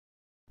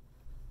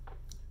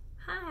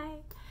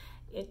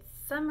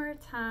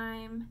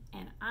summertime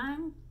and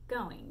I'm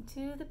going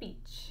to the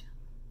beach.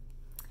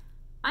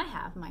 I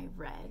have my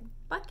red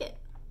bucket.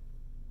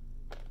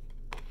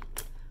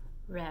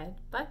 Red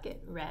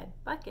bucket,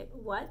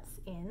 what's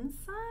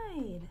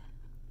inside?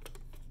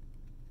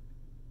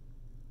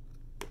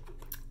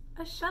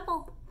 A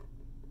shovel.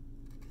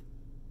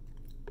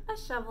 A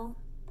shovel.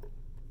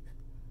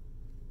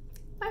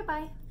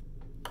 Bye-bye.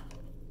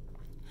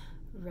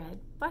 Red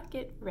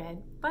bucket,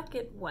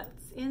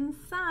 what's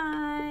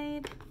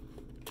inside?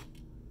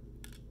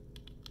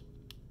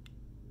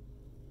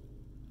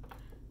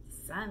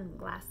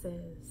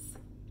 Sunglasses.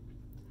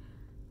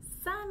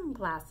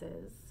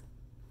 Sunglasses.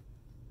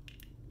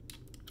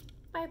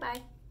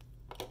 Bye-bye.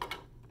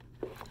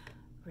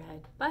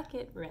 Red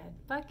bucket,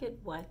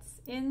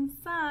 what's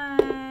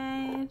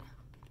inside?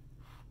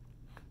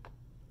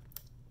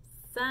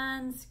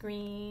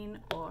 Sunscreen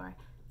or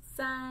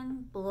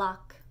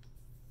sunblock.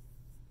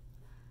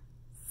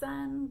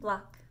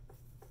 Sunblock.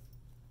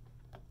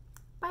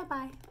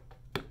 Bye-bye.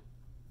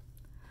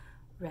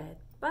 Red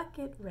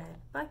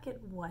bucket,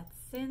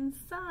 what's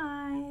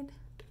inside?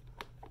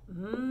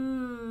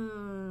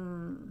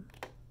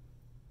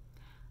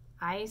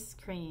 Ice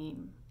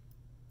cream.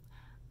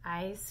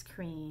 Ice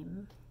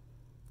cream.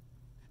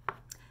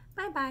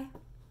 Bye-bye.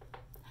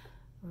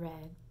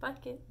 Red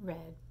bucket,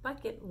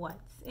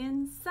 what's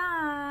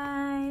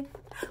inside?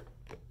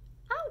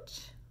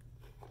 Ouch!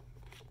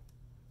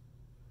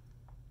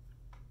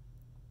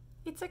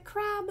 It's a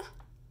crab.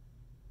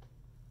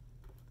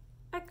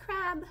 A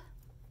crab.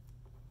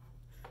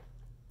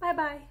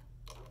 Bye-bye.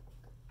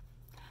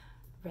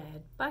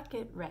 Red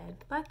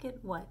bucket,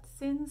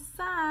 what's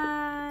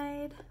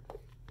inside?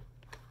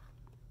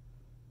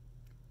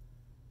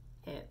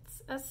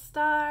 It's a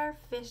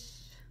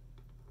starfish.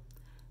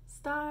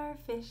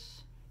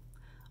 Starfish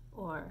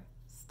or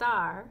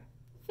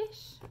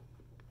starfish.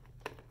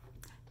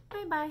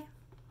 Bye-bye.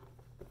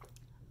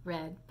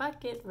 Red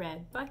bucket,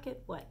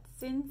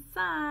 what's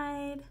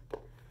inside?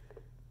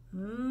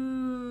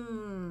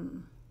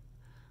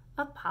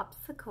 A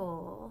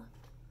popsicle.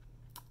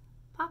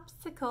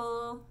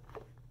 Popsicle.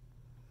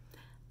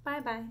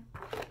 Bye-bye.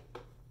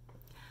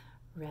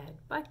 Red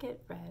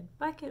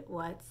bucket,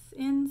 what's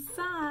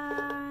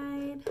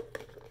inside?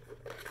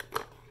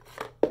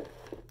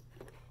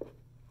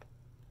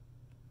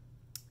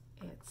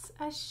 It's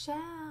a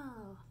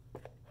shell.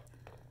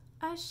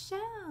 A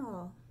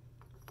shell.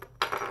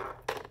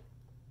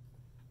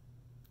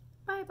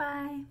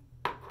 Bye-bye.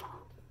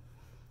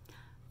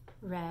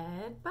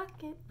 Red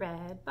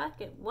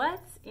bucket,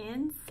 what's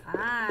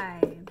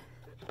inside?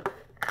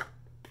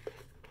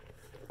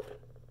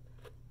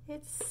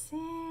 It's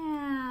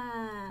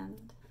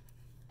sand.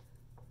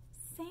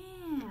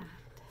 Sand.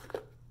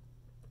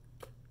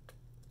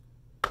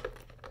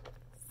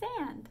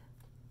 Sand.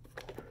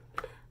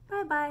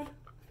 Bye-bye.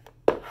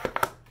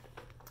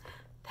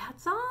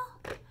 That's all.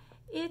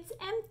 It's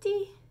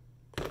empty.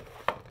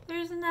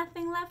 There's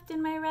nothing left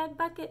in my red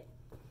bucket.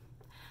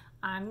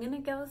 I'm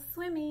gonna go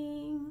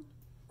swimming.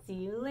 See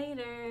you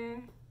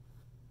later.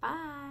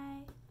 Bye.